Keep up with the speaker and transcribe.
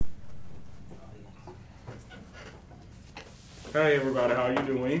Hey everybody, how you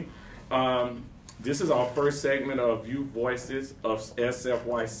doing? This is our first segment of Youth Voices of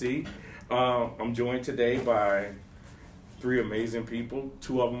SFYC. I'm joined today by three amazing people.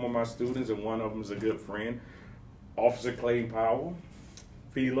 Two of them are my students and one of them is a good friend. Officer Clayton Powell,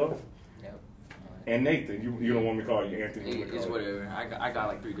 Philo, Yep. and Nathan. You don't want me to call you Anthony? It's whatever. I got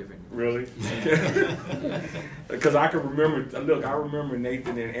like 3 different. Really? Because I can remember. Look, I remember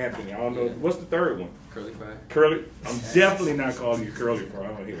Nathan and Anthony. I don't know. What's the third one? Curly Fry. Curly. I'm definitely not calling you Curly Fry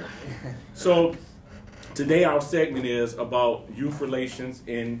out here. So today our segment is about youth relations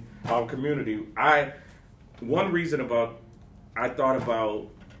in our community. One reason I thought about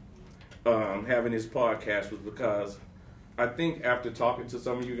having this podcast was because I think after talking to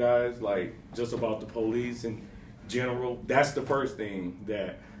some of you guys, like just about the police in general, that's the first thing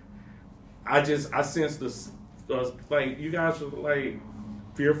that I sense this, like you guys are like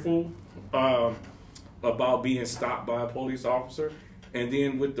fearful about being stopped by a police officer, and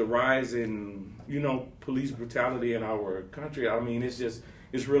then with the rise in police brutality in our country, I mean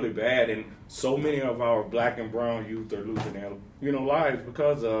it's really bad, and so many of our black and brown youth are losing their lives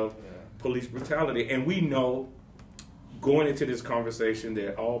because of police brutality, and we know going into this conversation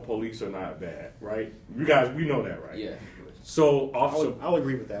that all police are not bad, right? You guys, we know that, right? Yeah. So, Officer, I'll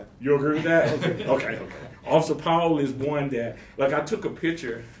agree with that. You agree with that? Okay. Officer Powell is one that, like, I took a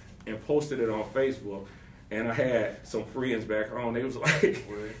picture and posted it on Facebook, and I had some friends back home. They was like,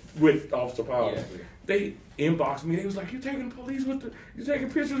 with Officer Powell, they inboxed me. They was like, "You taking pictures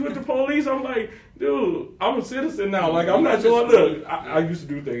with the police?" I'm like, "Dude, I'm a citizen now. Like, I'm not doing. Look, I used to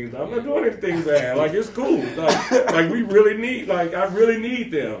do things. I'm not doing anything bad. Like, it's cool. Like we really need. Like, I really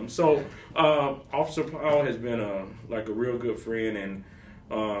need them." So, Officer Powell has been a real good friend, and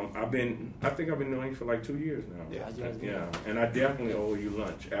I think I've been knowing you for like 2 years now. Yeah. And I definitely owe you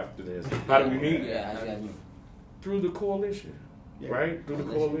lunch after this. How did we meet? Through the coalition. Yeah. Right? Through the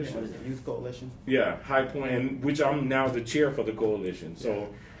coalition. What is it, Youth Coalition? Yeah, High Point, which I'm now the chair for the coalition. So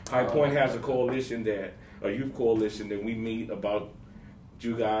High Point has a coalition a youth coalition that we meet about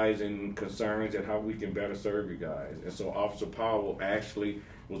you guys and concerns and how we can better serve you guys. And so Officer Powell actually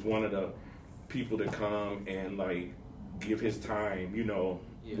was one of the people to come and like give his time,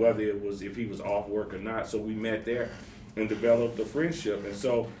 whether it was if he was off work or not. So we met there and developed a friendship, and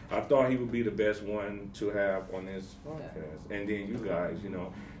so I thought he would be the best one to have on this podcast. And then you guys,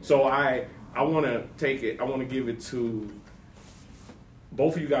 So I want to take it. I want to give it to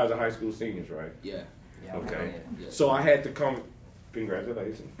both of you guys are high school seniors, right? Yeah. Okay. Yeah. So I had to come.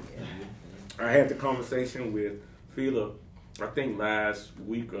 Congratulations. Yeah. I had the conversation with Philo, I think last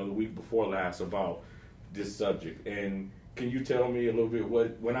week or the week before last, about this subject. And can you tell me a little bit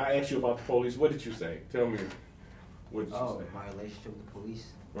when I asked you about the police, what did you say? Tell me. What did you say? My relationship with the police?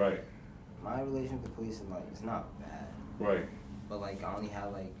 Right. My relationship with the police is it's not bad. Right. But I only had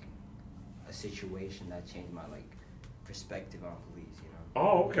a situation that changed my perspective on police,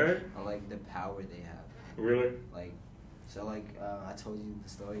 Oh, okay. On the power they have. Really? I told you the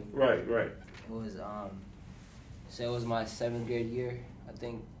story. Right. It was so it was my 7th grade year, I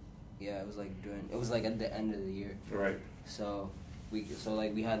think. Yeah, it was at the end of the year. Right. So we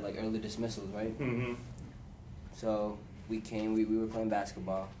had early dismissals, right? Mm-hmm. So we came, we were playing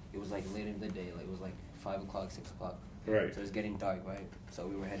basketball. It was late in the day, it was 5 o'clock, 6 o'clock. Right. So it was getting dark, right? So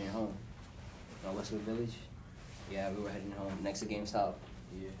we were heading home. Westwood Village? Yeah, we were heading home next to GameStop.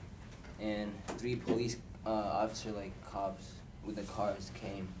 Yeah. And 3 police officer, cops with the cars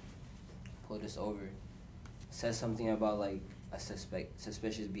came, pulled us over, said something about a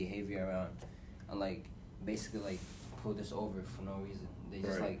suspicious behavior around, and basically pulled us over for no reason. They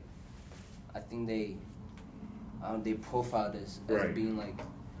just I think they profiled us as being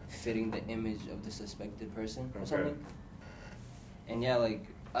fitting the image of the suspected person or something. And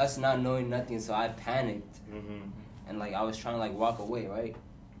us not knowing nothing, so I panicked. Mm-hmm. And I was trying to walk away, right?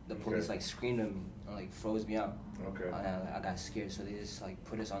 The police screamed at me and froze me out. Okay. And I got scared, so they just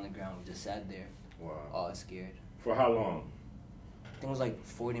put us on the ground. We just sat there. Wow. All scared. For how long? I think it was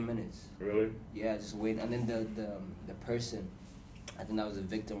 40 minutes. Really? Yeah, just waiting. And then the person, I think that was a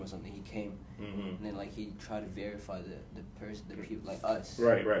victim or something. He came, and then he tried to verify the person, the people us.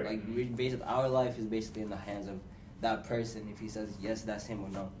 Right. Our life is basically in the hands of that person. If he says yes, that's him, or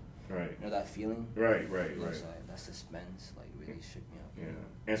no. Right. That feeling. Right. So that suspense really shook me up. Yeah.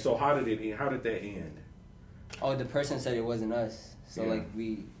 And so how did it end? How did that end? Oh, the person said it wasn't us. So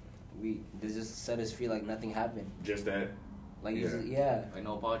we they just set us free nothing happened. Just that. No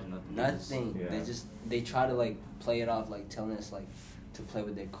apology, nothing. Nothing. Yeah. They try to play it off telling us to play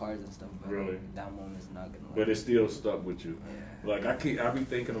with their cars and stuff. But Really? like, that moment's not gonna. But it still stuck with you. Yeah. Like I be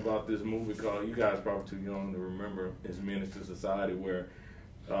thinking about this movie called, you guys probably too young to remember, it's Menace to Society, where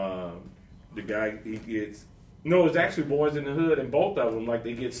the guy, he gets, no, it's actually Boys in the Hood, and both of them, like,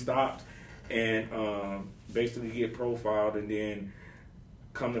 they get stopped and basically get profiled, and then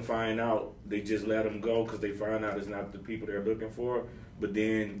come to find out they just let them go because they find out it's not the people they're looking for, but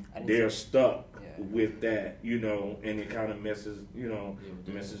then they're stuck with that, you know, and it kind of messes, you know,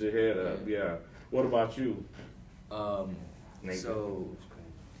 messes their head up. Yeah. What about you? Nathan? So,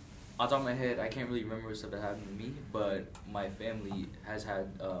 on top of my head, I can't really remember stuff that happened to me, but my family has had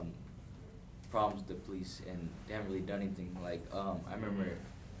problems with the police, and they haven't really done anything. Like, I remember,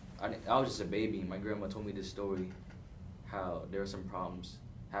 I was just a baby. My grandma told me this story, how there were some problems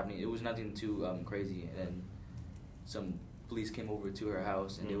happening. It was nothing too crazy, and then some police came over to her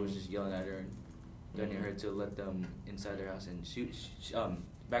house, and they was just yelling at her and threatening her to let them inside their house. And she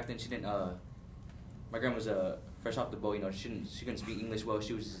back then she didn't. My grandma was fresh off the boat. You know, she couldn't speak English well.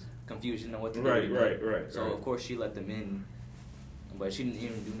 She was confused. She didn't know what to do. Right. So of course she let them in, but she didn't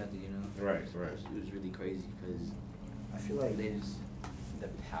even do nothing. You know. Right. It was really crazy because I feel like there's the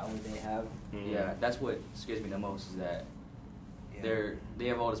power they have. Yeah, that's what scares me the most is that they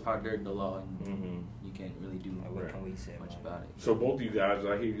have all this power. They're the law, and you can't really do what can we say much about it. So both of you guys,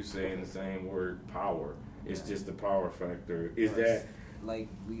 I hear you saying the same word, power. It's just the power factor. Is that like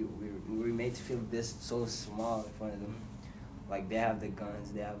we were made to feel this so small in front of them? Like they have the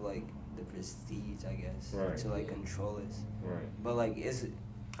guns, they have like the prestige, I guess, to like control us. Right. But like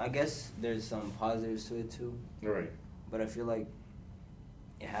I guess there's some positives to it too. Right. But I feel like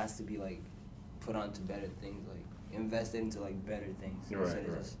it has to be like put onto better things, like invested into like better things instead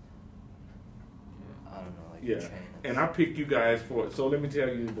of just I don't know, like training. And I picked you guys for it. So let me tell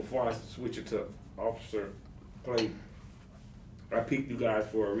you before I switch it to Officer Clay, I picked you guys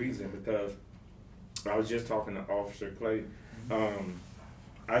for a reason because I was just talking to Officer Clay.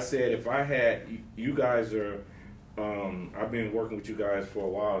 I said if I had you guys are I've been working with you guys for a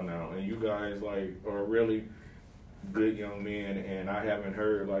while now, and you guys like are really good young men, and I haven't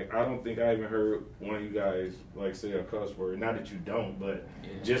heard, like, I don't think I even heard one of you guys like say a cuss word. Not that you don't, but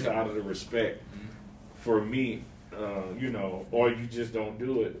just out of the respect for me, you know, or you just don't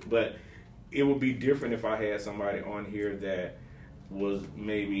do it. But it would be different if I had somebody on here that was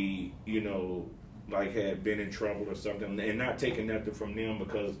maybe, you know, like had been in trouble or something, and not taking nothing from them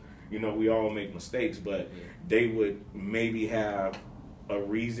because, you know, we all make mistakes, but they would maybe have a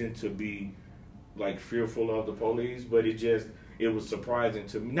reason to be like fearful of the police. But it was surprising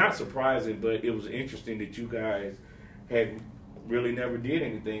to me, not surprising, but it was interesting that you guys had really never did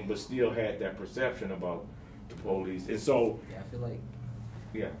anything but still had that perception about the police. And so I feel like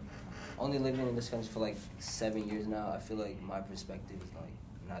only living in this country for like 7 years now, I feel like my perspective is like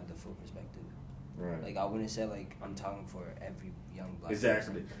not the full perspective. Right. Like I wouldn't say like I'm talking for every young black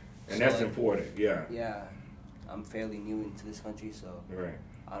exactly person. And so, that's like, important. Yeah, I'm fairly new into this country, so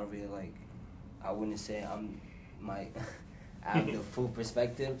I don't really like, I wouldn't say I have the full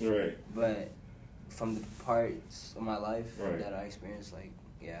perspective, but from the parts of my life that I experienced, like,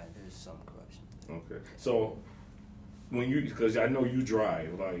 there's some corruption. Okay. So when because I know you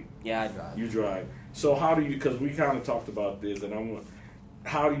drive, like. Yeah, I drive. You drive. So how do you, because we kind of talked about this, and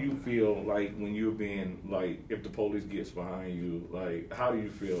how do you feel like when you're being, like, if the police gets behind you, like, how do you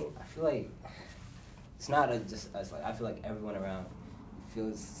feel? I feel like it's not just us. Like, I feel like everyone around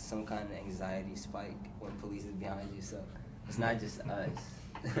feels some kind of anxiety spike when police is behind you. So it's not just us.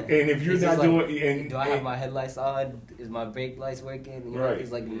 And if you're not like, doing, do I have my headlights on? Is my brake lights working? You know,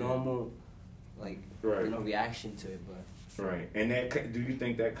 it's like normal, like you know, reaction to it. But and that, do you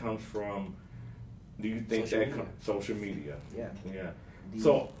think that comes from? Do you think social media? Yeah.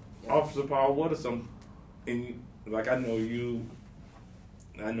 So, Officer Powell, what are some? And like I know you've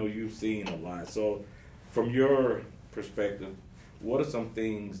seen a lot. So, from your perspective, what are some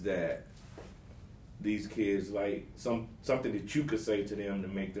things that these kids, like something that you could say to them to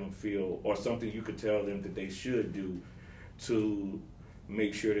make them feel, or something you could tell them that they should do to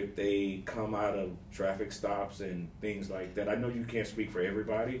make sure that they come out of traffic stops and things like that? I know you can't speak for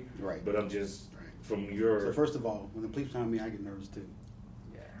everybody, but I'm just from your. So first of all, when the police find me, I get nervous too.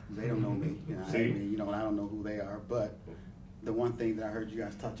 They don't know me, you know. I don't know who they are. But the one thing that I heard you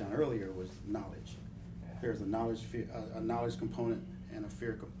guys touch on earlier was knowledge. There's a knowledge component and a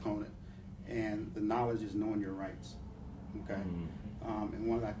fear component, and the knowledge is knowing your rights. Okay. And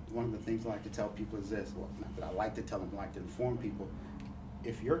one of the things I like to tell people is this. Well, not that I like to tell them, I like to inform people.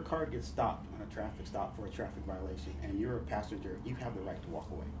 If your car gets stopped on a traffic stop for a traffic violation, and you're a passenger, you have the right to walk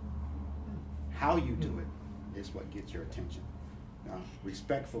away. How you do it is what gets your attention.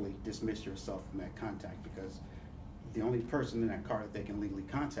 respectfully dismiss yourself from that contact, because the only person in that car that they can legally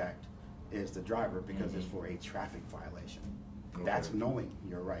contact is the driver, because it's for a traffic violation. Okay. That's knowing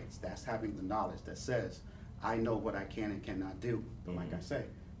your rights. That's having the knowledge that says, I know what I can and cannot do. But like I say,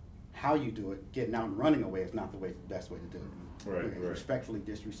 how you do it, getting out and running away is not the best way to do it. Right, Okay, right. Respectfully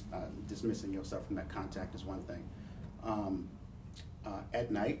dismissing yourself from that contact is one thing.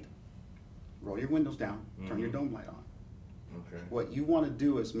 At night, roll your windows down, turn your dome light on. Okay. What you want to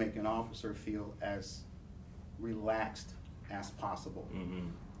do is make an officer feel as relaxed as possible.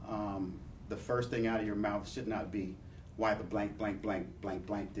 The first thing out of your mouth should not be, why the blank, blank, blank, blank,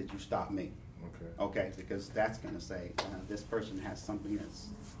 blank did you stop me? Okay. Okay, because that's going to say, this person has something that's,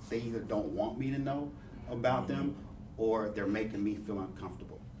 they either don't want me to know about them, or they're making me feel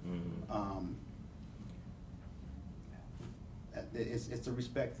uncomfortable. It's a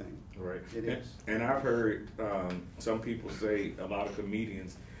respect thing. Right. It is. And I've heard some people say, a lot of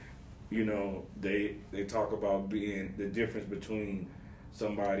comedians, you know, they talk about being the difference between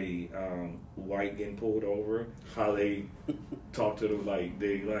somebody white getting pulled over, how they talk to them, like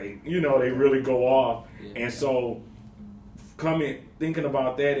they really go off. Yeah. And so thinking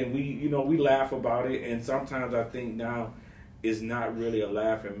about that, and we laugh about it, and sometimes I think now it's not really a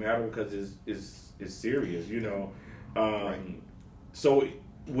laughing matter, because it's serious, you know. Right. So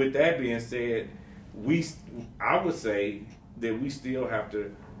with that being said, I would say that we still have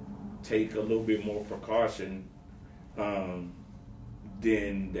to take a little bit more precaution than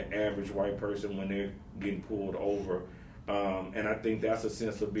the average white person when they're getting pulled over. And I think that's a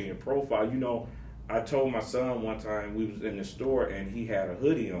sense of being profiled. You know, I told my son one time, we was in the store and he had a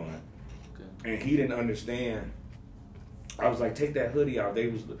hoodie on, and he didn't understand. I was like, take that hoodie out.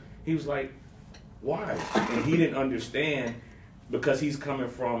 He was like, why? And he didn't understand, because he's coming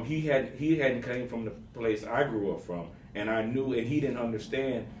from, he hadn't came from the place I grew up from, and I knew, and he didn't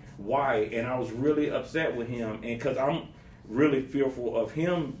understand why, and I was really upset with him, and because I'm really fearful of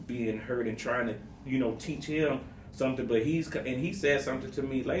him being hurt and trying to, you know, teach him something. But he said something to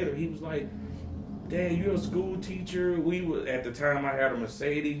me later. He was like, Dad, you're a school teacher. At the time I had a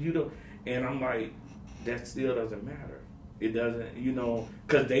Mercedes, you know, and I'm like, that still doesn't matter. It doesn't, you know,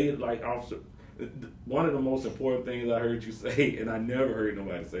 because they like officer. One of the most important things I heard you say, and I never heard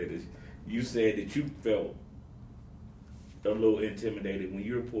nobody say this, you said that you felt a little intimidated when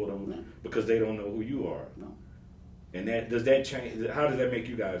you were pulled over because they don't know who you are. No. And does that change? How does that make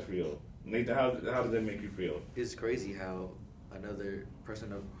you guys feel? Nathan, how does that make you feel? It's crazy how another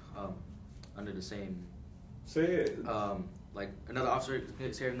person under the same Say it. like another officer,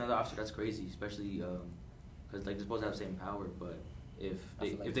 that's crazy, especially because like they're supposed to have the same power, but if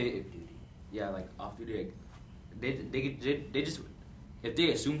off duty, they just, if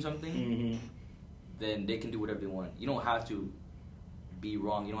they assume something, then they can do whatever they want. You don't have to be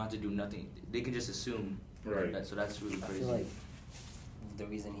wrong. You don't have to do nothing. They can just assume. Right. So that's really crazy. I feel like the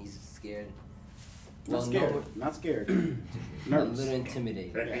reason he's scared. Not scared. A Nervous. little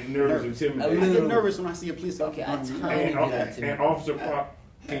intimidated. Nervous, I intimidated. get nervous when I see a police officer. Okay, I behind me. totally do that too. And Officer Pop,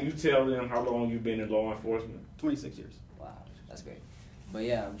 can you tell them how long you've been in law enforcement? 26 years. Wow, that's great. But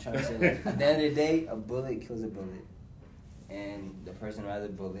yeah, I'm trying to say, like, at the end of the day, a bullet kills a bullet, and the person who has a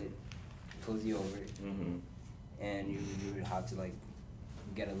bullet pulls you over, and you would have to like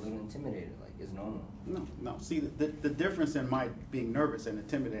get a little intimidated. Like, it's normal. No. See, the difference in my being nervous and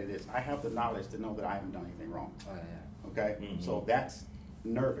intimidated is I have the knowledge to know that I haven't done anything wrong. Oh yeah. Okay? So that's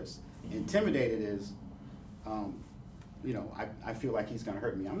nervous. Intimidated is, you know, I feel like he's going to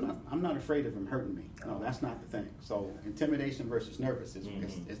hurt me. I'm not afraid of him hurting me. No, that's not the thing. So intimidation versus nervous is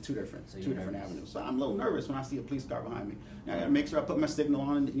two different avenues. So I'm a little nervous when I see a police car behind me. I got to make sure I put my signal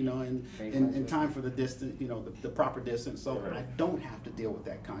on, you know, in time for the distance, you know, the proper distance. So I don't have to deal with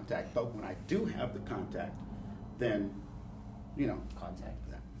that contact. But when I do have the contact, then, you know,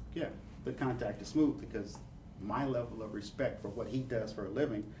 the contact is smooth, because my level of respect for what he does for a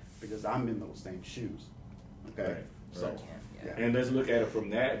living, because I'm in those same shoes. Okay? Right. So, Right. yeah. And let's look at it from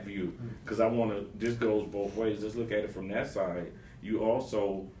that view, because this goes both ways. Let's look at it from that side. You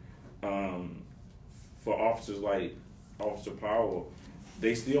also, for officers like Officer Powell,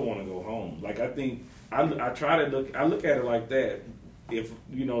 they still want to go home. Like, I think, I look at it like that. If,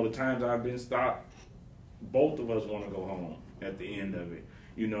 you know, the times I've been stopped, both of us want to go home at the end of it.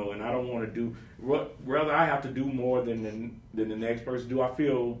 You know, and I don't want to do, rather I have to do more than the next person. Do I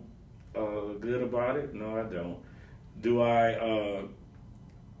feel good about it? No, I don't. Do I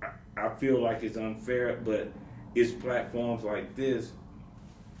feel like it's unfair, but it's platforms like this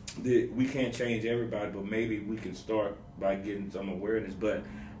that we can't change everybody, but maybe we can start by getting some awareness. But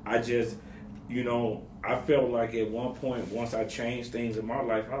you know, I felt like at one point, once I changed things in my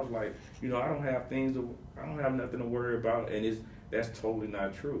life, I was like, you know, I don't have nothing to worry about, and that's totally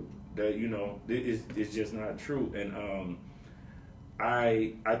not true. That, you know, it's just not true. And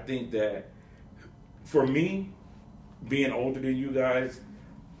I think that for me, being older than you guys,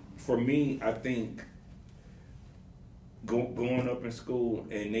 for me, I think going up in school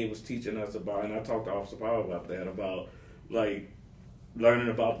and they was teaching us about, and I talked to Officer Powell about that, about like learning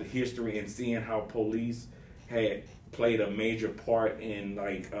about the history and seeing how police had played a major part in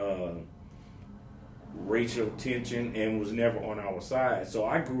like racial tension and was never on our side. So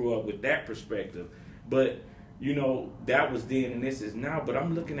I grew up with that perspective. But you know, that was then and this is now. But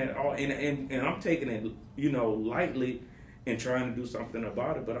I'm looking at all and I'm taking it, you know, lightly and trying to do something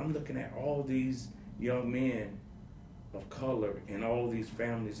about it. But I'm looking at all these young men of color and all these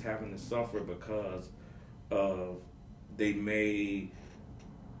families having to suffer because of their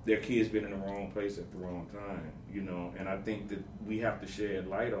kids been in the wrong place at the wrong time, you know, and I think that we have to shed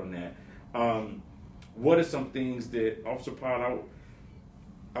light on that. What are some things that, Officer Powell,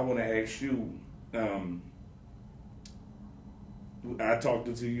 I want to ask you, I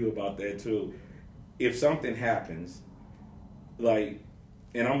talked to you about that too. If something happens, like,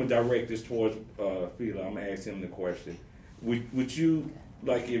 and I'm going to direct this towards Fila, I'm going to ask him the question. Would you,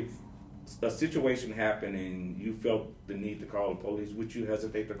 like, if a situation happened and you felt the need to call the police, would you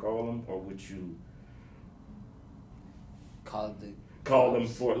hesitate to call them, or would you call them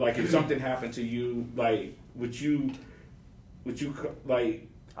for, like, if something happened to you, like, would you like,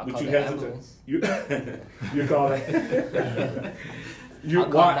 I'll would call you the hesitate? ambulance. You call it? I'll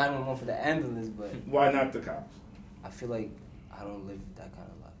call 911 for the ambulance, but why not the cops? I feel like I don't live that kind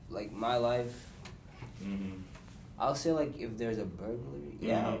of life. Like my life, Mm-hmm. I'll say like if there's a burglary,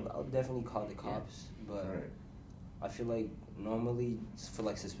 yeah, Mhm. I'll definitely call the cops. But Right. I feel like normally for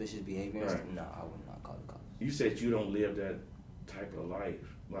like suspicious behavior, Right. no, I would not call the cops. You said you don't live that type of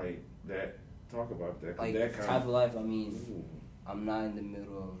life, like that. Talk about that. 'Cause Like that kind type of life, I mean, Ooh, I'm not in the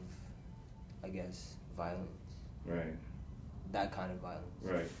middle of, I guess, violence. right, That kind of violence.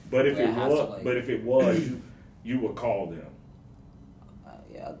 right. But if Where I it have to, was, like- but if it was, you would call them.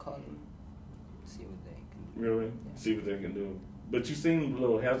 Yeah, I'll call them. See what they can do. Really? Yeah. See what they can do. But you seem a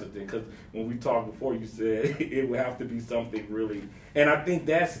little hesitant because when we talked before, you said it would have to be something really, and I think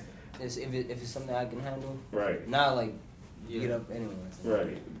that's If it's something I can handle, right. not like Yeah. get up anyway.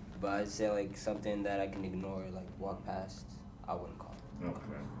 Right. But I'd say like something that I can ignore, like walk past, I wouldn't call. Okay.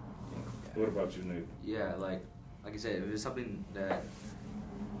 What about you, Nate? Yeah, like I said, if it's something that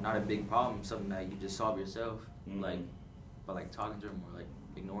not a big problem, something that you just solve yourself, Mhm. like by like talking to them or like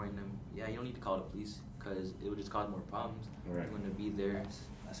ignoring them, yeah, you don't need to call the police because it would just cause more problems. Right. You're gonna be there.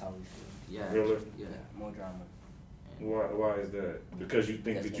 That's how we feel. Yeah. Really? Yeah. More drama. And- Why is that? Because you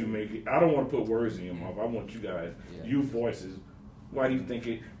think That's that you me. make it. I don't want to put words in your mouth. I want you guys, Yeah. you voices. Why do you think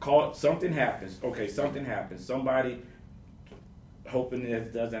it? Something happens. Okay, something happens. Somebody hoping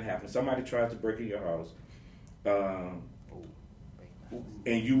that doesn't happen. Somebody tries to break in your house,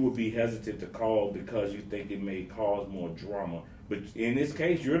 and you would be hesitant to call because you think it may cause more drama. But in this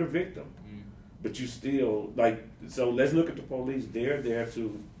case, you're the victim. Mm. But you still like. So let's look at the police. They're there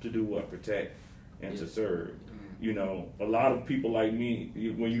to do what? Protect and to Yeah. serve. You know, a lot of people like me,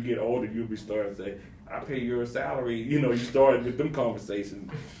 when you get older, you'll be starting to say, I pay your salary. You know, you start with them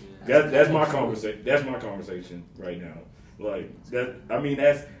conversations. Yeah. That's my conversation. That's my conversation right now. Like that. I mean,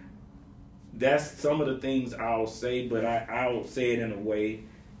 that's some of the things I'll say, but I'll say it in a way,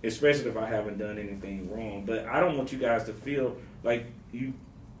 especially if I haven't done anything wrong. But I don't want you guys to feel like you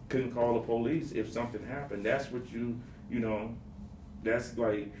couldn't call the police if something happened. That's what you know. That's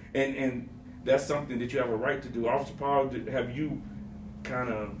like, and that's something that you have a right to do. Officer Powell, have you kind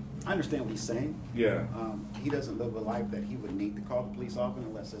of, I understand what he's saying. yeah. He doesn't live a life that he would need to call the police officer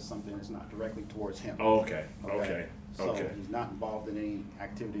unless it's something that's not directly towards him. Oh, okay. Okay. So Okay. he's not involved in any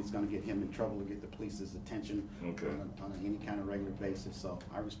activity that's going to get him in trouble or get the police's attention Okay. on any kind of regular basis. So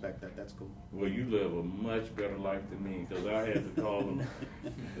I respect that. That's cool. Well, you live a much better life than me because I had to call them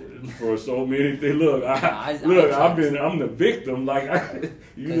for so many things. Look, I'm the victim. Like,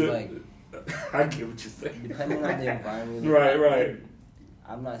 like, I get what you're saying. depending on the environment. Right.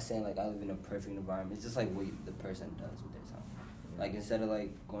 I'm not saying like I live in a perfect environment. It's just like what the person does with their time. Like instead of like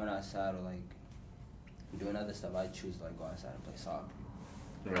going outside or like doing other stuff, I choose to like go outside and play soccer,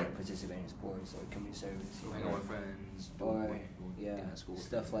 Right. participate in sports or community service, Hang out with friends. do or work, yeah, get out of school.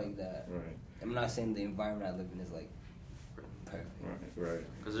 stuff like that. Right. I'm not saying the environment I live in is like perfect. Right.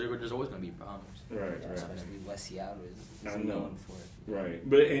 Because there's always gonna be problems. Right. Especially West Seattle is I know. known for it. Right.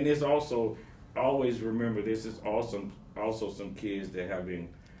 But and it's also always remember this is also some kids that have been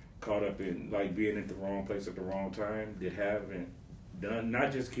caught up in like being at the wrong place at the wrong time that haven't done,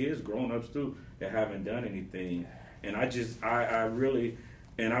 not just kids, grown-ups too, that haven't done anything. And I really,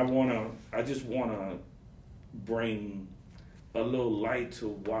 and I just wanna bring a little light to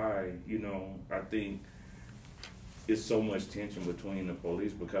why, you know, I think it's so much tension between the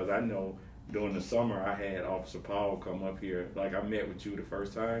police, because I know during the summer I had Officer Powell come up here. Like, I met with you the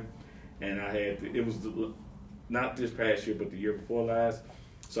first time, and it was not this past year, but the year before last.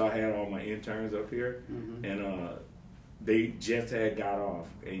 So I had all my interns up here, and they just had got off,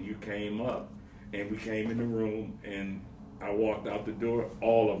 and you came up, and we came in the room, and I walked out the door,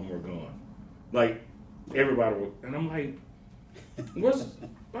 all of them were gone. Like, everybody was, and I'm like, what's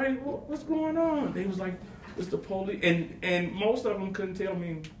going on? They was like, it's the police, and most of them couldn't tell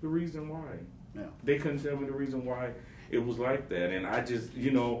me the reason why. Yeah. They couldn't tell me the reason why it was like that, and I just,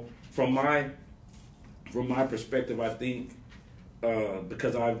 you know, from my perspective, I think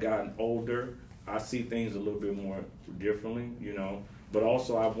because I've gotten older, I see things a little bit more differently, you know. But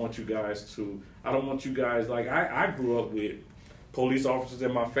also, I don't want you guys, like, I grew up with police officers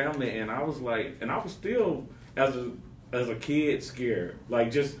in my family, and I was still as a kid scared,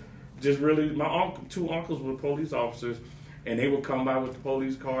 like just really, my two uncles were police officers, and they would come by with the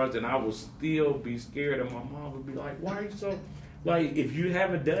police cars, and I would still be scared, and my mom would be like, why are you so, like, if you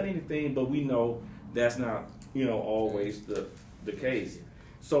haven't done anything, but we know that's not, you know, always the case.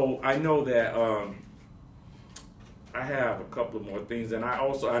 So I know that I have a couple of more things, and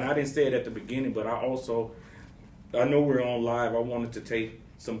I didn't say it at the beginning, but I know we're on live. I wanted to take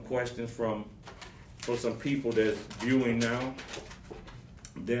some questions from some people that's viewing now.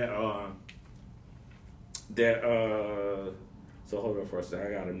 So hold on for a second.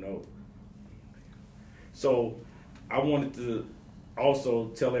 I got a note. So I wanted to also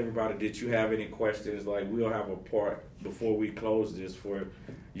tell everybody that you have any questions. Like, we'll have a part before we close this for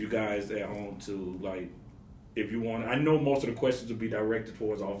you guys at home to, like, if you want. I know most of the questions will be directed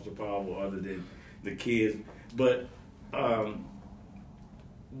towards Officer Powell other than the kids, but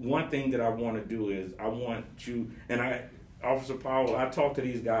one thing that I want to do is I want you, and Officer Powell, I talked to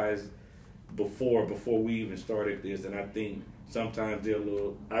these guys before we even started this, and I think sometimes they're a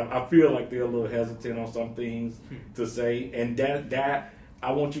little, I feel like they're a little hesitant on some things to say, and that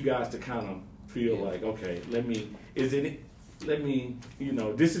I want you guys to kind of feel like, okay, let me, you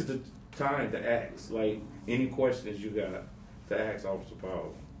know, this is the time to ask, like, any questions you got to ask Officer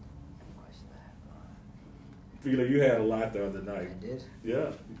Powell. Feel like you had a lot the other night. I did?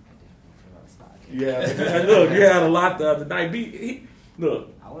 Yeah. Yeah. Look, you had a lot the other night. Look.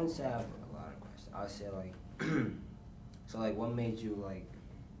 I wouldn't say I have a lot of questions. I would say, like, so, like, what made you, like,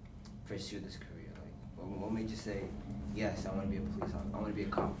 pursue this career? Like, what made you say, yes, I want to be a police officer, I want to be a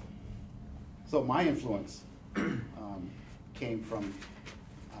cop? So my influence came from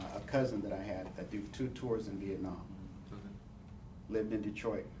a cousin that I had that did 2 tours in Vietnam. Lived in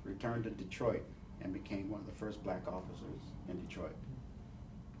Detroit, returned to Detroit, and became one of the first black officers in Detroit.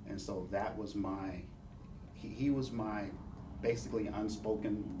 And so that was he was my basically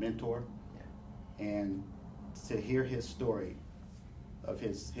unspoken mentor. Yeah. And to hear his story of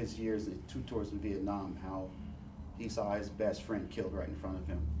his years in 2 tours in Vietnam, how he saw his best friend killed right in front of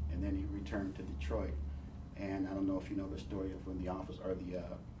him, and then he returned to Detroit. And I don't know if you know the story of when the officer or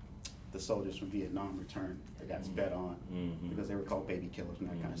the soldiers from Vietnam returned, they got sped on because they were called baby killers and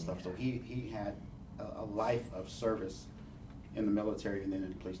that kind of stuff. So he had a life of service in the military and then in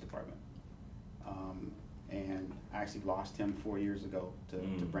the police department. And I actually lost him 4 years ago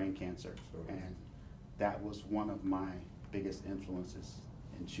to brain cancer. And that was one of my biggest influences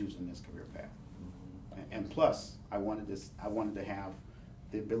in choosing this career path. And plus, I wanted to have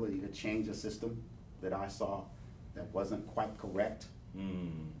the ability to change a system that I saw that wasn't quite correct.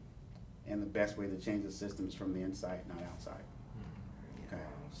 And the best way to change the system is from the inside, not outside. Okay,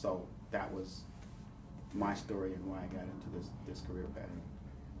 so that was my story and why I got into this career path.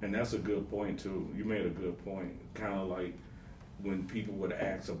 And that's a good point too. You made a good point. Kind of like when people would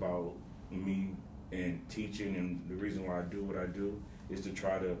ask about me and teaching, and the reason why I do what I do is to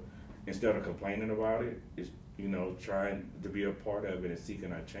try to, instead of complaining about it, is, you know, trying to be a part of it and see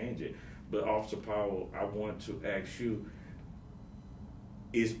can I change it. But Officer Powell, I want to ask you,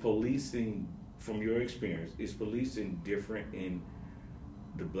 is policing, from your experience, is policing different in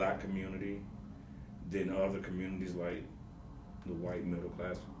the black community than other communities like the white middle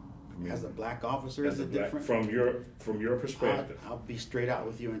class community? As a black officer, is it different? From your perspective. I'll be straight out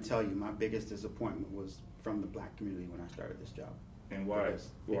with you and tell you my biggest disappointment was from the black community when I started this job. And why?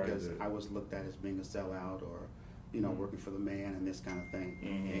 Because I was looked at as being a sellout, or, you know, working for the man and this kind of thing.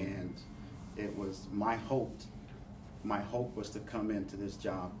 And it was my hope my hope was to come into this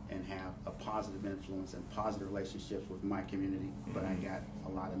job and have a positive influence and positive relationships with my community, but I got a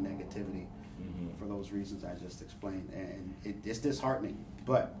lot of negativity for those reasons I just explained, and it's disheartening.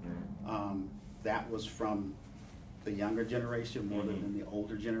 But that was from the younger generation more than the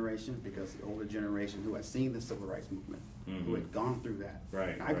older generation, because the older generation who had seen the civil rights movement, who had gone through that. Right.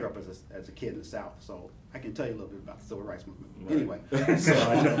 And I grew up as a kid in the South, so I can tell you a little bit about the civil rights movement. Right. Anyway, So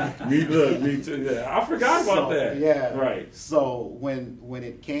I know. Me too. Yeah. I forgot about that. Yeah. Right. So when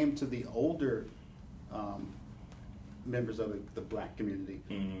it came to the older members of the black community,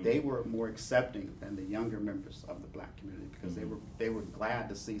 they were more accepting than the younger members of the black community, because they were glad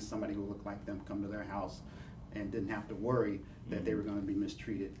to see somebody who looked like them come to their house and didn't have to worry that they were going to be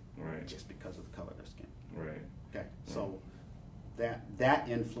mistreated just because of the color of their skin. Right. Okay. So that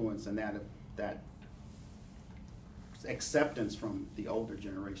influence and that acceptance from the older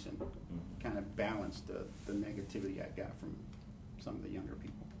generation kind of balanced the negativity I got from some of the younger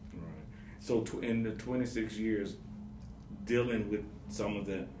people. Right. So in the 26 years dealing with some of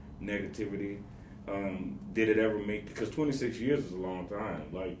the negativity, did it ever make, because 26 years is a long time,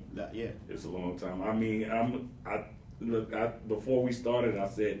 like Yeah. it's a long time. I mean, before we started, I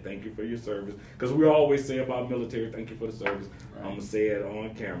said thank you for your service, because we always say about military, thank you for the service. Right. I'm gonna say it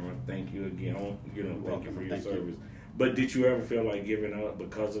on camera, thank you again. Thank you for your Thank you. service. But did you ever feel like giving up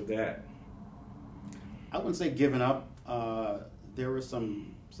because of that? I wouldn't say giving up. There were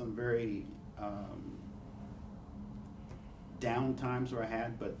some very down times where I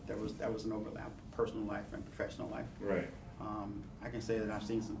had, but that was an overlap, personal life and professional life. Right. I can say that I've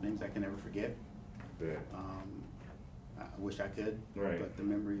seen some things I can never forget. Yeah. I wish I could, Right. but the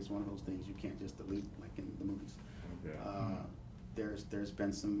memory is one of those things you can't just delete like in the movies. Yeah. There's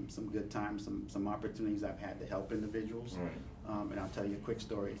been some good times, some opportunities I've had to help individuals. Right. And I'll tell you a quick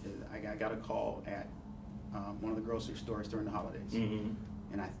story. I got a call at one of the grocery stores during the holidays,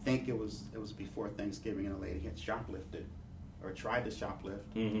 and I think it was before Thanksgiving, and a lady had shoplifted or tried to shoplift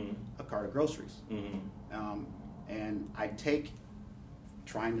a cart of groceries. And I take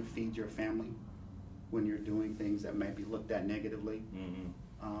trying to feed your family when you're doing things that may be looked at negatively,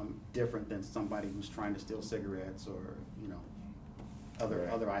 different than somebody who's trying to steal cigarettes or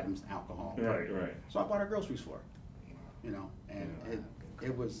other items, alcohol. Right. So I bought her groceries for her, and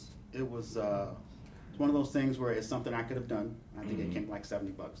it was it's one of those things where it's something I could have done. I think it came like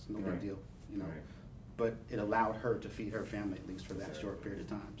 $70, no big Right. deal, Right. But it allowed her to feed her family at least for that short period of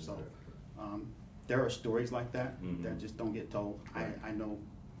time. So there are stories like that that just don't get told. Right. I know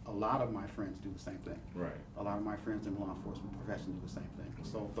a lot of my friends do the same thing. Right. A lot of my friends in law enforcement profession do the same thing.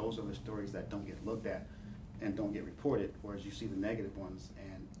 So those are the stories that don't get looked at and don't get reported, whereas you see the negative ones,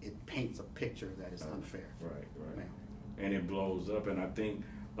 and it paints a picture that is unfair. Right. Man. And it blows up. And I think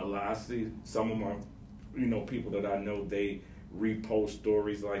I see some of my, people that I know, they repost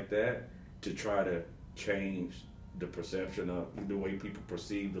stories like that to try to change the perception of the way people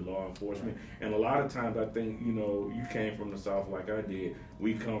perceive the law enforcement. Right. And a lot of times I think, you came from the South like I did.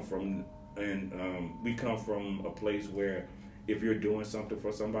 We come from a place where if you're doing something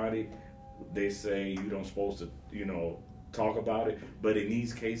for somebody, they say you don't supposed to, talk about it. But in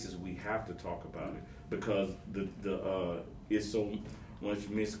these cases, we have to talk about it because it's so much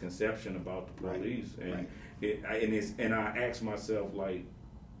misconception about the police, Right. and I ask myself, like,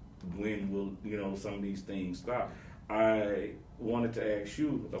 when will some of these things stop? I wanted to ask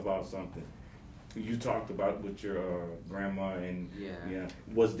you about something. You talked about with your grandma, and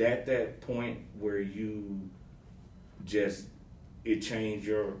was that point where you it changed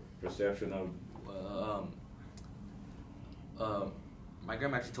your perception of? My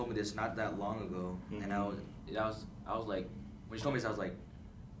grandma actually told me this not that long ago, and I was like, when she told me this, I was like,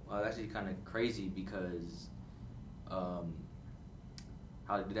 wow, that's actually kind of crazy because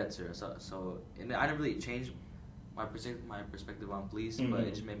how to do that to her. So and I didn't really change my perspective on police, but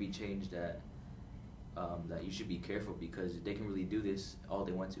it just made me change that that you should be careful because they can really do this all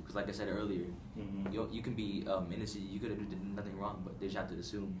they want to. Because like I said earlier, you can be innocent, you could have done nothing wrong, but they just have to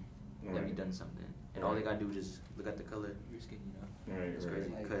assume that you've done something, and all they gotta do is just look at the color of your skin, Right, it's crazy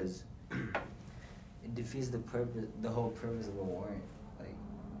Like, because it defeats the whole purpose of a warrant. Like,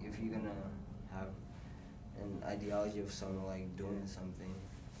 if you're gonna have an ideology of someone like doing something,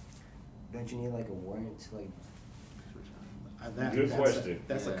 don't you need like a warrant to like? Good question.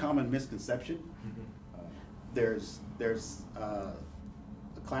 That's a common misconception. There's a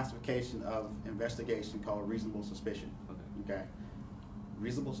classification of investigation called reasonable suspicion. Okay.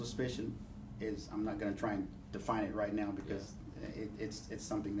 Reasonable suspicion is, I'm not going to try and define it right now because it's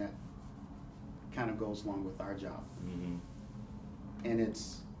something that kind of goes along with our job, and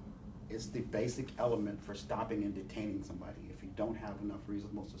it's the basic element for stopping and detaining somebody. If you don't have enough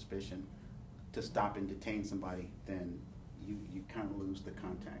reasonable suspicion to stop and detain somebody, then you kind of lose the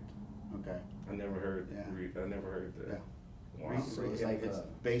contact. Okay. I never heard. Yeah. I never heard that. Yeah. Wow. So it's like it's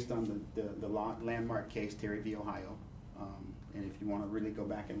based on the landmark case, Terry v. Ohio. And if you want to really go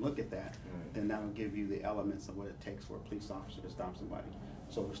back and look at that, then that'll give you the elements of what it takes for a police officer to stop somebody.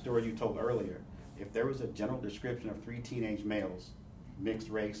 So the story you told earlier, if there was a general description of 3 teenage males, mixed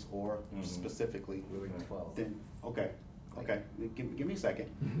race or specifically, We were 12. then, okay, give me a second.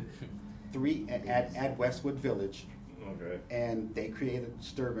 3 at Westwood Village, Okay. and they created a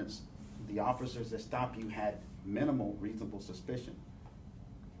disturbance. The officers that stopped you had minimal reasonable suspicion.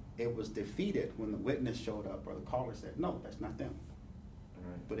 It was defeated when the witness showed up or the caller said, no, that's not them.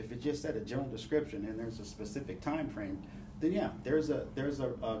 Right. But if it just said a general description and there's a specific time frame, then yeah, there's a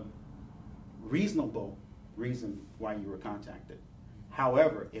reasonable reason why you were contacted.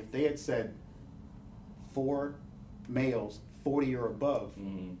 However, if they had said 4 males 40 or above,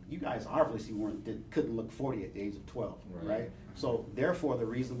 you guys obviously couldn't look 40 at the age of 12, right? So therefore, the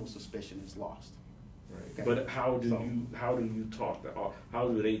reasonable suspicion is lost. Right. Okay. But how do you talk how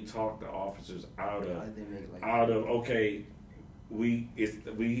do they talk the officers out of How did they make, like, okay, we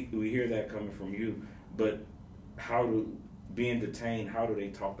hear that coming from you, but being detained, how do they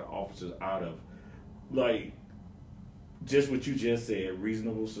talk the officers out of, like, just what you just said,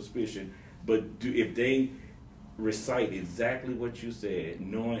 reasonable suspicion, but if they recite exactly what you said,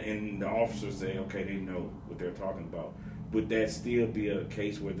 knowing, and the officers say, okay, they know what they're talking about, would that still be a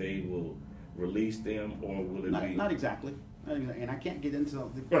case where they will release them, or will it be? Not exactly. And I can't get into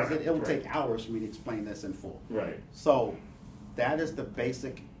it because it'll take hours for me to explain this in full. Right. So that is the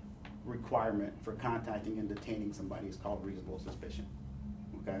basic requirement for contacting and detaining somebody. It's called reasonable suspicion.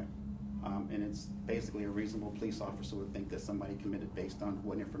 Okay? And it's basically a reasonable police officer would think that somebody committed based on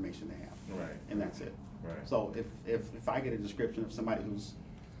what information they have. Right. And that's it. Right. So if I get a description of somebody who's,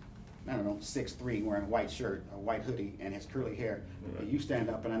 I don't know, 6'3", wearing a white shirt, a white hoodie, and has curly hair, Right. and you stand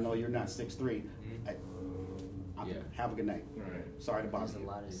up and I know you're not 6'3", Yeah. have a good night. Right. Sorry to bother There's a you.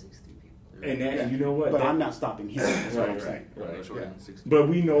 lot of 60 people. And that, Yeah. you know what? But that- I'm not stopping him, that's what I'm Right, saying. right, Right, Yeah. 60. But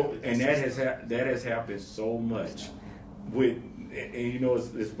we know, and that has happened so much with, and you know,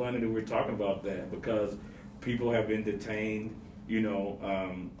 it's funny that we're talking about that because people have been detained. You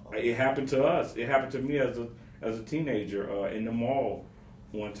know, it happened to us. It happened to me as a teenager in the mall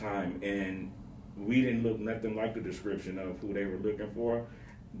one time, and we didn't look nothing like the description of who they were looking for,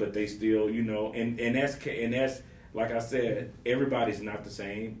 but they still, you know, and that's like I said, everybody's not the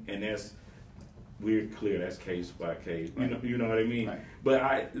same, and we're clear that's case by case. Right. You know what I mean? Right.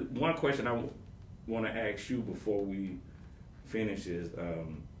 But one question I want to ask you before we finish is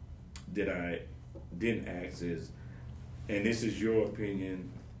that I didn't ask is, and this is your opinion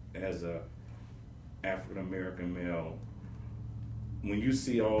as a African American male, when you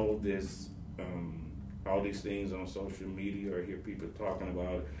see all these things on social media or hear people talking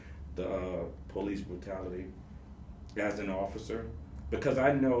about the police brutality as an officer, because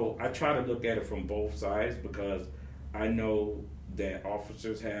I try to look at it from both sides, because I know that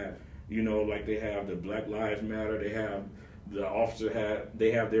officers have, you know, like they have the Black Lives Matter, they have the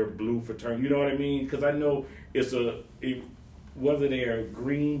they have their blue fraternity, you know what I mean? Because I know whether they are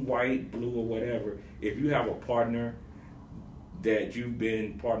green, white, blue, or whatever, if you have a partner that you've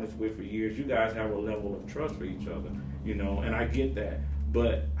been partners with for years, you guys have a level of trust for each other, you know, and I get that.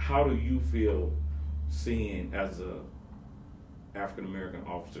 But how do you feel seeing, as a African American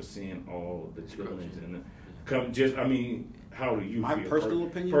officer, seeing all the killings and how do you My feel? personal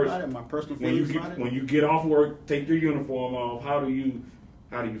opinion about it, my personal feelings about it. When you get off work, take your uniform off, how do you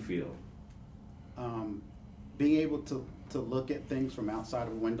feel? Being able to look at things from outside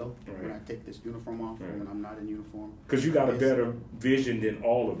of a window when Right. I take this uniform off, Right. or when I'm not in uniform. Because you got a It's- better vision than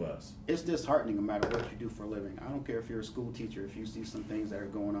all of us. It's disheartening no matter what you do for a living. I don't care if you're a school teacher, if you see some things that are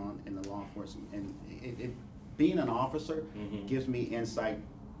going on in the law enforcement. And being an officer Mhm. gives me insight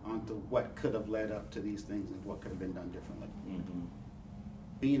onto what could have led up to these things and what could have been done differently. Mm-hmm.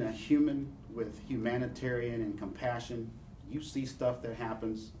 Being a human with humanitarian and compassion, you see stuff that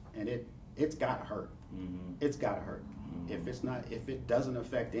happens and it's gotta hurt. Mm-hmm. It's gotta hurt. Mhm. If it doesn't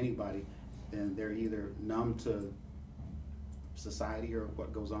affect anybody, then they're either numb to society or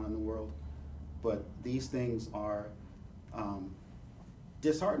what goes on in the world. But these things are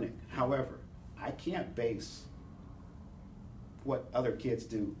disheartening. However, I can't base what other kids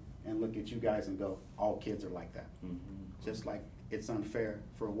do and look at you guys and go, all kids are like that. Mm-hmm. Just like it's unfair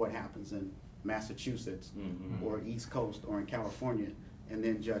for what happens in Massachusetts Mhm. or East Coast or in California, and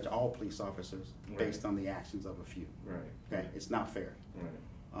then judge all police officers Right. based on the actions of a few. Right. Okay, it's not fair. Right.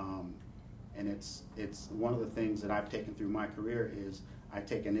 And it's one of the things that I've taken through my career is I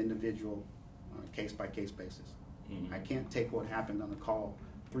take an individual case-by-case basis. Mm-hmm. I can't take what happened on the call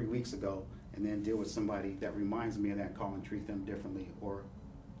 3 weeks ago and then deal with somebody that reminds me of that call and treat them differently or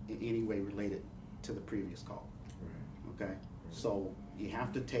in any way related to the previous call. Right. Okay? So you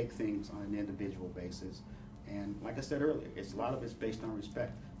have to take things on an individual basis. And like I said earlier, a lot of it's based on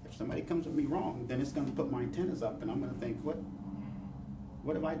respect. If somebody comes with me wrong, then it's going to put my antennas up, and I'm going to think, what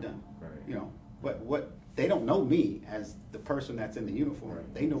have I done? Right. You know, what they don't know me as the person that's in the uniform.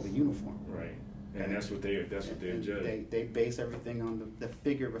 Right. They know the uniform. Right. And that's what they're judging. They base everything on the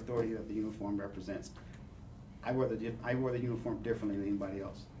figure of authority that the uniform represents. I wear the uniform differently than anybody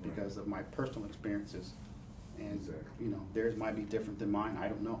else because of my personal experiences, and Exactly. you know, theirs might be different than mine. I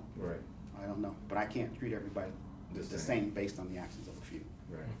don't know. Right. I don't know, but I can't treat everybody the same based on the actions of a few.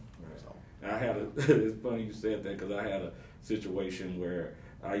 Right. Right. So. I had it's funny you said that because I had a situation where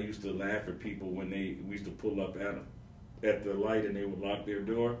I used to laugh at people when we used to pull up at the light and they would lock their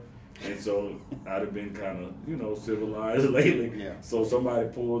door. And so I'd have been kind of, you know, civilized lately. Yeah. So some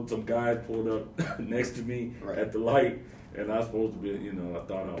guys pulled up next to me Right. at the light, and I was supposed to be, you know, I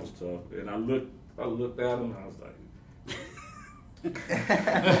thought I was tough. And I looked at them, and I was like,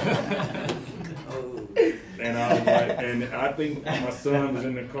 and I was like, and I think my son was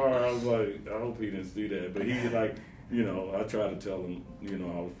in the car. I was like, I hope he didn't see that, but he like, you know, I tried to tell him, you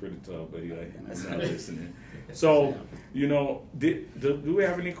know, I was pretty tough, but he like, I'm not listening. So, you know, do we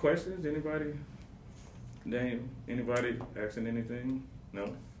have any questions? Anybody? Dame, anybody asking anything?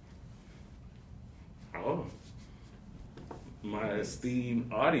 No? Oh, my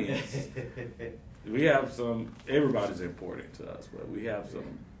esteemed audience. We have everybody's important to us, but we have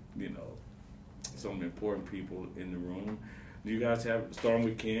some, you know, some important people in the room. Do you guys starting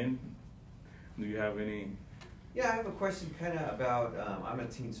with Ken? Do you have any? Yeah, I have a question kind of about, I'm a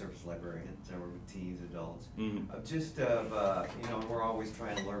teen service librarian, so I work with teens, adults. Mm-hmm. You know, we're always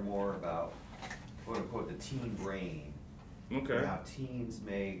trying to learn more about, quote unquote, the teen brain. Okay. And how teens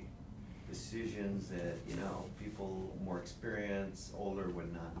make decisions that, you know, people more experienced, older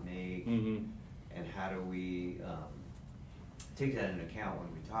would not make. Mm-hmm. And how do we take that into account when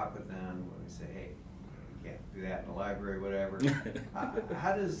we talk with them, when we say, hey, you can't do that in the library, whatever.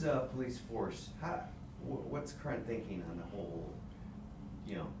 How does police force, what's current thinking on the whole,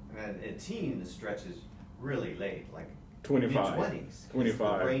 you know, and a teen, the stretch is really late, like 25. mid-20s.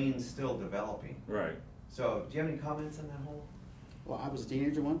 25. The brain's still developing. Right. So, do you have any comments on that whole? Well, I was a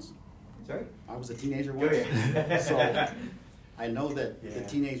teenager once. Sorry? I was a teenager Oh, once. yeah. So I know that the Yeah.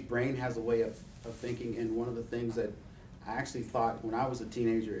 teenage brain has a way of thinking, and one of the things that I actually thought when I was a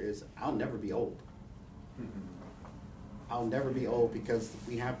teenager is I'll never be old. I'll never be old because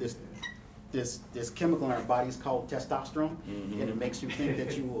we have this chemical in our bodies called testosterone, Mm-hmm. and it makes you think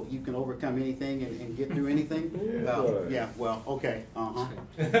that you can overcome anything and get through anything. Yeah. Well, okay, I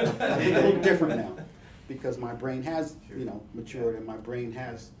think a little different now because my brain has, you know, matured, and my brain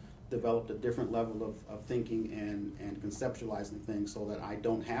has developed a different level of thinking and conceptualizing things so that I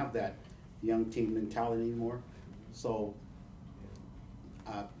don't have that young teen mentality anymore. So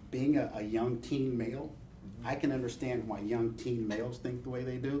being a young teen male, I can understand why young teen males think the way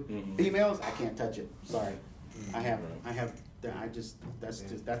they do. Mhm. Females, I can't touch it. Sorry,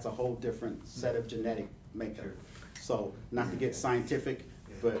 that's a whole different set of genetic makeup. Sure. So not to get scientific,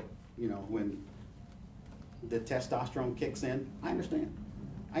 but you know, when the testosterone kicks in, I understand.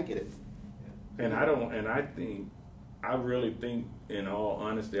 I get it. And I really think, in all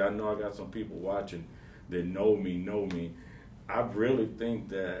honesty, I know I got some people watching that know me. I really think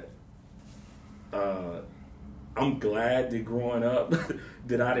that I'm glad that growing up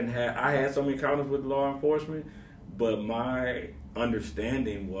that I had some encounters with law enforcement, but my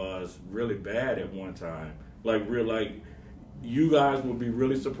understanding was really bad at one time. Like you guys would be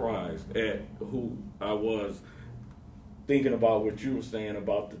really surprised at who I was thinking about what you were saying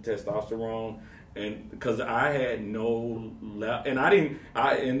about the testosterone. And because I had and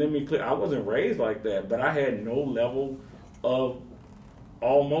let me clear, I wasn't raised like that, but I had no level of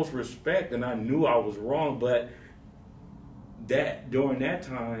almost respect, and I knew I was wrong, but during that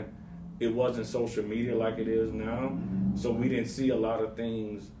time, it wasn't social media like it is now, so we didn't see a lot of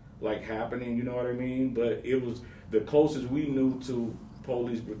things like happening, you know what I mean? But it was the closest we knew to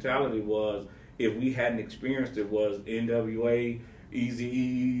police brutality was, if we hadn't experienced it, was NWA,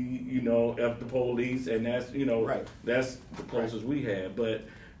 Eazy-E, you know, F the Police, and that's, you know, Right. That's the closest we had. But,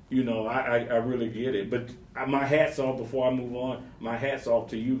 you know, I really get it. But my hat's off, before I move on, my hat's off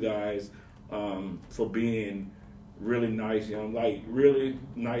to you guys for being really nice young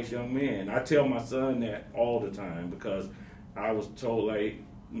men. I tell my son that all the time because I was told, like,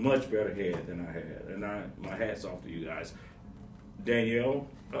 much better head than I had, and my hat's off to you guys. Danielle,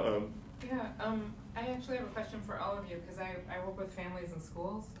 I actually have a question for all of you because I work with families in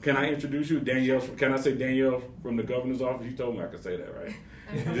schools. can I introduce you, Danielle? Can I say Danielle from the governor's office? You told me I could say that, right?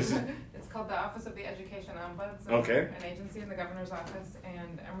 It's called the Office of the Education Ombuds. Okay. An agency in the governor's office,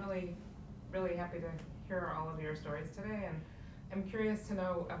 and I'm really, really happy to hear all of your stories today. And I'm curious to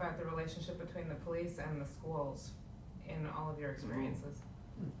know about the relationship between the police and the schools in all of your experiences.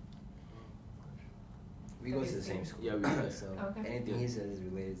 We go to the same school. Yeah, we do. So Okay. anything he says is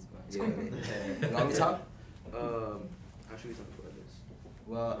related to Yeah. mine. You want me to talk? How should we talk about this?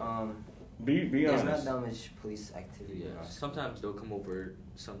 Well, Be there's honest. not that much police activity. in Yeah, our school. sometimes they'll come over.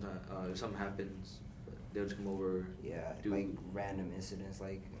 Sometimes if something happens, they'll just come over. Yeah, do- like random incidents,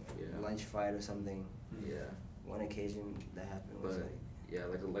 like Yeah. lunch fight or something. Yeah, One occasion that happened was but like, yeah,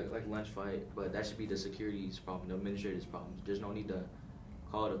 like lunch fight. But that should be the security's problem, the administrator's problem. There's no need to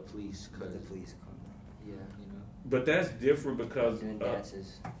call the police but because the police come yeah, you know. But that's different because doing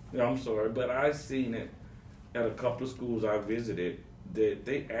dances. no, I'm sorry, but I seen it at a couple of schools I visited that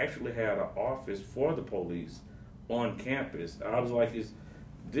they actually had an office for the police on campus. I was like, is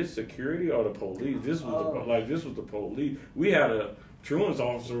this security or the police? This was this was the police. We had a truant's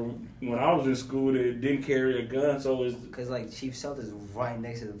officer when I was in school that didn't carry a gun, so it's Cause like Chief Shelter is right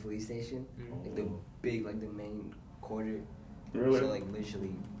next to the police station, like the big, like the main quarter. really. So like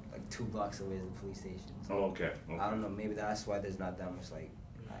literally like 2 blocks away is the police station. So Oh, okay. I don't know. Maybe that's why there's not that much like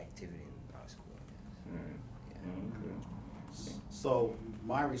activity in our school. Okay. So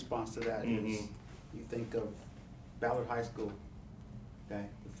my response to that is, Mhm. you think of Ballard High School, okay,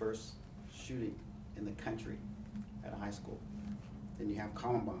 the first shooting in the country at a high school. Then you have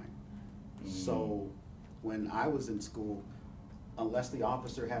Columbine. So when I was in school, unless the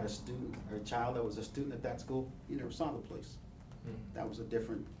officer had a student or a child that was a student at that school, you never saw the police. That was a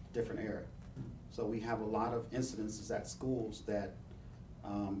different era. So we have a lot of incidences at schools that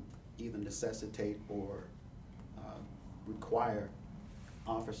either necessitate or require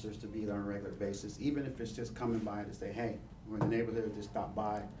officers to be there on a regular basis, even if it's just coming by to say, hey, we're in the neighborhood, just stop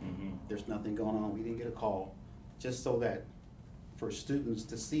by. There's nothing going on, we didn't get a call. Just so that for students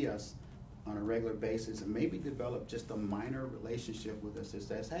to see us on a regular basis and maybe develop just a minor relationship with us that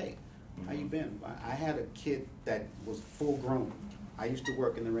says, hey, how you been? I had a kid that was full grown. I used to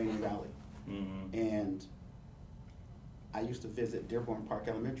work in the Rainy Valley. And I used to visit Dearborn Park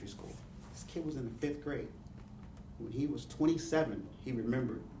Elementary School. This kid was in the 5th grade. When he was 27, he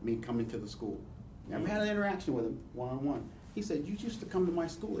remembered me coming to the school. Never had an interaction with him one-on-one. He said, you used to come to my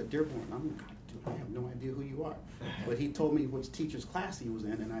school at Dearborn. I'm like, dude, I have no idea who you are. But he told me which teacher's class he was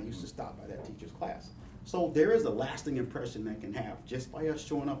in, and I used to stop by that teacher's class. So there is a lasting impression that can have just by us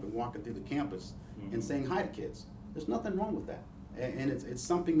showing up and walking through the campus and saying hi to kids. There's nothing wrong with that. And it's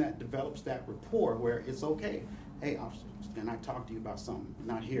something that develops that rapport where it's okay. Hey, officer, can I talk to you about something?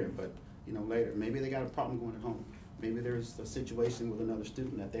 Not here, but later. Maybe they got a problem going at home. Maybe there's a situation with another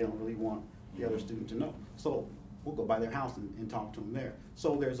student that they don't really want the other student to know. So we'll go by their house and talk to them there.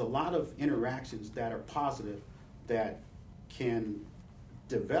 So there's a lot of interactions that are positive that can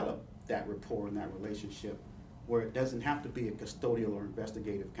develop that rapport and that relationship where it doesn't have to be a custodial or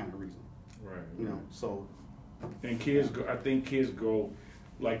investigative kind of reason. Right. So. And kids, I think kids grow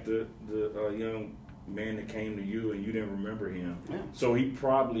like the young man that came to you and you didn't remember him. Yeah. So he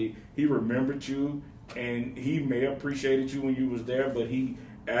remembered you and he may have appreciated you when you was there, but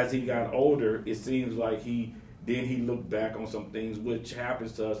as he got older, it seems like he looked back on some things, which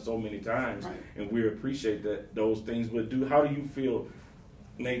happens to us so many times, Right. and we appreciate those things. But how do you feel,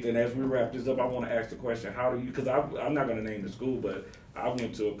 Nathan? As we wrap this up, I want to ask the question: how do you? Because I'm not going to name the school, but I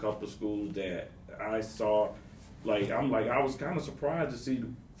went to a couple of schools that I saw. I was kind of surprised to see the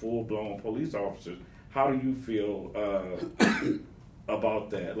full-blown police officers. How do you feel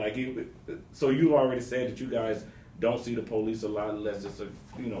about that? So you already said that you guys don't see the police a lot unless it's a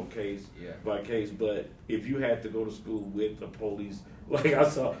case by case. But if you had to go to school with the police, I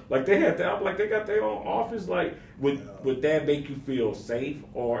saw, they got their own office. Would that make you feel safe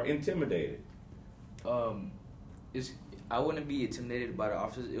or intimidated? I wouldn't be intimidated by the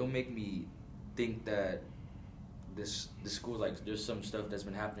officers. It'll make me think that the school, there's some stuff that's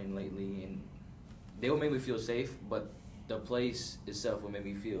been happening lately, and they will make me feel safe, but the place itself will make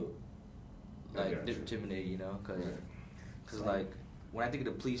me feel intimidated, because when I think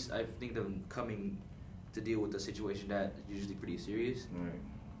of the police, I think of them coming to deal with a situation that is usually pretty serious. Right.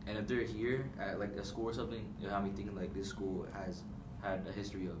 And if they're here at a school or something, it'll have me thinking this school has had a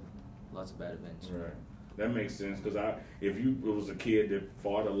history of lots of bad events. Right. That makes sense, because if you was a kid that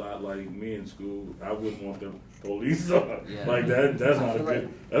fought a lot like me in school, I wouldn't want the police are. Yeah. Like that's I not a feel good.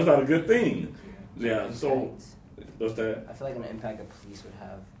 like- That's not a good thing. Yeah. Impact. So what's that? I feel like an impact a police would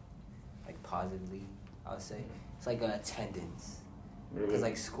have, like positively, I would say, it's like attendance. Really? Because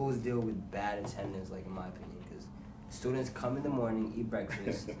like schools deal with bad attendance, like in my opinion, because students come in the morning, eat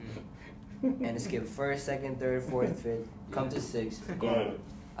breakfast, and skip first, second, third, fourth, fifth, come to sixth. Right.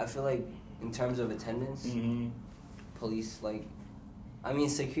 I feel like in terms of attendance, Mm-hmm. police like, I mean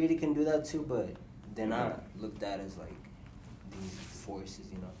security can do that too, but they're not looked at as like these forces,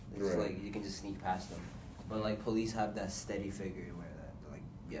 you know. It's Right. like you can just sneak past them. But like police have that steady figure where that they're like,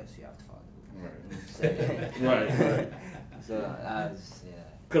 yes, you have to follow. Right. So yeah.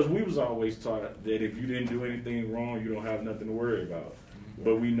 Because we was always taught that if you didn't do anything wrong, you don't have nothing to worry about.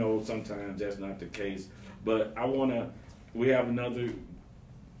 But we know sometimes that's not the case. But we have another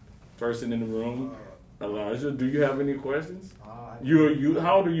person in the room. Elijah, do you have any questions? You.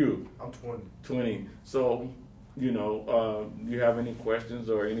 How old are you? I'm 20. 20. So, you have any questions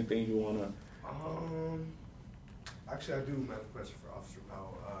or anything you want to? Actually, I do have a question for Officer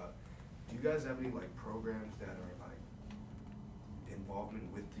Powell. Do you guys have any like programs that are like involvement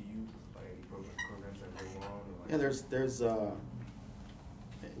with the youth, like any programs that go on? Or, like, Yeah, there's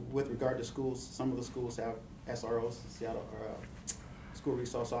with regard to schools, some of the schools have SROs, Seattle School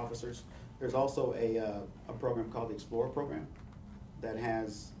Resource Officers. There's also a program called the Explorer Program that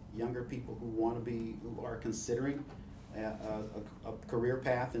has younger people who are considering a career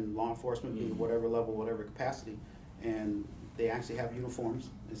path in law enforcement, in whatever level, whatever capacity, and they actually have uniforms.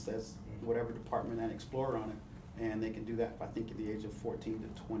 It says whatever department and Explorer on it, and they can do that, I think, at the age of 14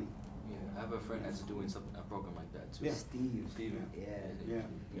 to 20. Yeah, I have a friend that's doing a program like that too. Yeah. Steve. Yeah.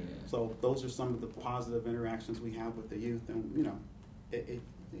 So those are some of the positive interactions we have with the youth, and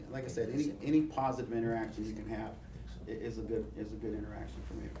like I said, any positive interaction you can have is a good interaction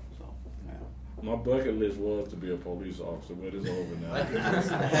for me. So yeah. My bucket list was to be a police officer, but it's over now.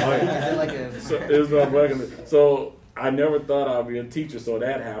 Is it like a So it was my bucket list. So I never thought I'd be a teacher, so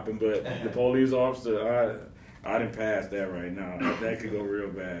that happened. But the police officer, I didn't pass that right now. That could go real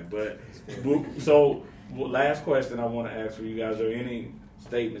bad. But so last question I want to ask for you guys are any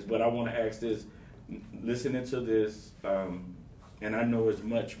statements, but I want to ask this. Listening to this, and I know it's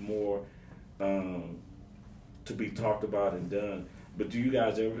much more to be talked about and done. But do you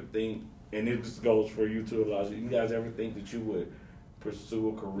guys ever think, and this goes for you too, Elijah, you guys ever think that you would pursue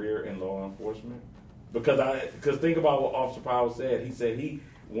a career in law enforcement? Because think about what Officer Powell said. He said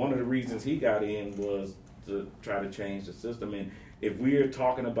one of the reasons he got in was to try to change the system. And if we are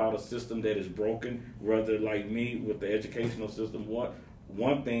talking about a system that is broken, rather like me with the educational system,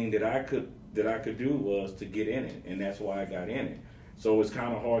 one thing that I could do was to get in it, and that's why I got in it. So it's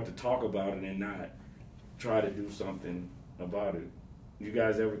kind of hard to talk about it and not try to do something about it. You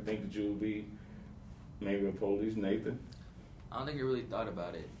guys ever think that you would be maybe a police, Nathan? I don't think I really thought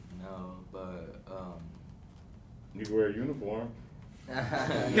about it, no, but You could wear a uniform. You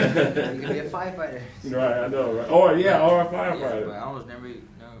can be a firefighter. Right, I know, right? Or a firefighter. yeah, but I almost never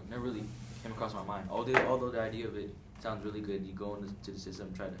really came across my mind. Although the idea of it sounds really good, you go into the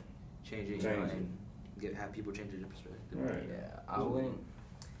system, try to change it, and have people change their perspective. Right. Yeah, I wouldn't.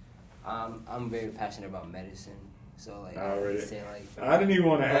 I'm very passionate about medicine, so like I already- say like I didn't even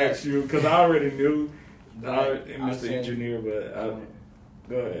want to ask you because I already knew But Mr. I'll say- Engineer, but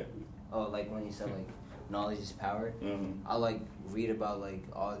go ahead. Oh, like when you said like knowledge is power. Mhm. I like read about like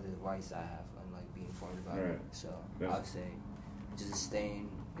all the rights I have and like be informed about Right. it. So That's- I'd say just staying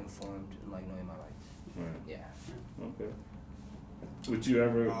informed and like knowing my rights. Right. Yeah. Okay. Would you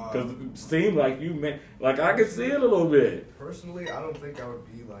ever? Because it seemed like you meant, like I could see it a little bit. Personally, I don't think I would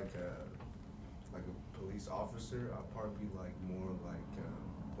be like a police officer. I'd probably be like more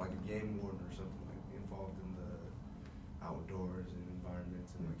like a game warden or something, like involved in the outdoors and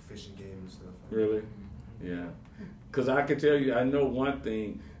environments and like fishing game and stuff. Really? Yeah. Because I can tell you, I know one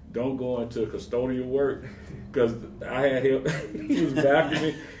thing. Don't go into custodial work. Because I had him. He was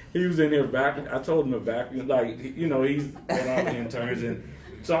vacuuming. He was in here vacuuming. I told him to vacuum. Like, he's one of the interns. And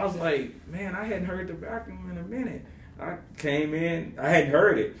so I was like, man, I hadn't heard the vacuum in a minute. I came in. I hadn't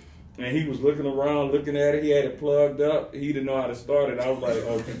heard it. And he was looking around, looking at it. He had it plugged up. He didn't know how to start it. I was like,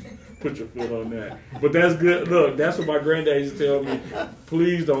 oh, put your foot on that. But that's good. Look, that's what my granddad used to tell me.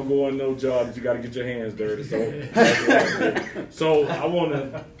 Please don't go on no job that you got to get your hands dirty. So that's what I did. So I want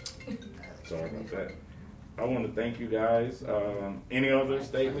to, sorry about that. I want to thank you guys. Any other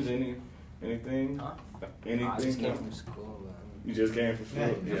statements? Anything? Huh? Anything? I just came from school. You just came from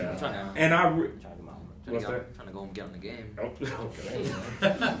school? Yeah. I'm trying to, And Trying to do my homework. What's that? trying to go and get on the game. Okay.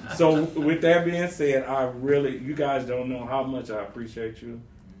 So with that being said, you guys don't know how much I appreciate you.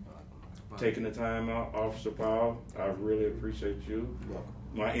 taking the time out, Officer Powell. I really appreciate you. You're welcome.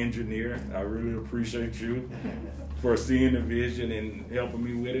 My engineer, I really appreciate you for seeing the vision and helping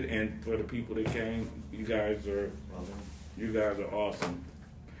me with it, and for the people that came. You guys are awesome.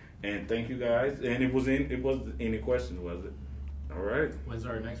 And thank you guys. And it wasn't any questions, was it? All right. When's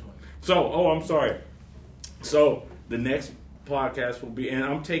our next one? So, I'm sorry. So the next podcast will be, and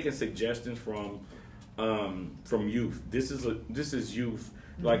I'm taking suggestions from youth. This is youth.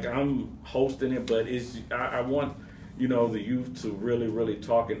 Like, I'm hosting it, but I want, the youth to really, really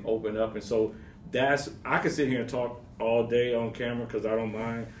talk and open up. And so I can sit here and talk all day on camera because I don't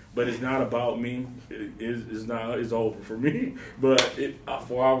mind, but it's not about me. It's over for me. But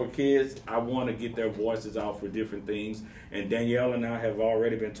for our kids, I want to get their voices out for different things. And Danielle and I have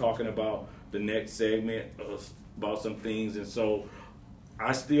already been talking about the next segment about some things. And so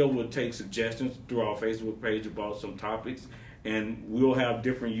I still would take suggestions through our Facebook page about some topics, and we'll have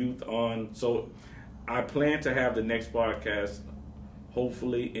different youth on. So I plan to have the next podcast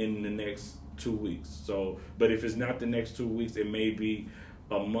hopefully in the next 2 weeks. So, but if it's not the next 2 weeks, it may be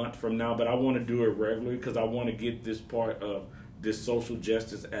a month from now. But I want to do it regularly because I want to get this part of this social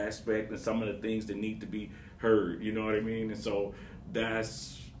justice aspect and some of the things that need to be heard. You know what I mean? And so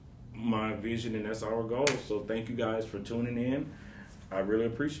that's my vision and that's our goal. So thank you guys for tuning in. I really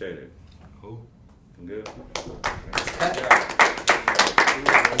appreciate it. Cool. Good.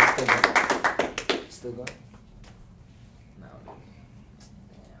 Still going?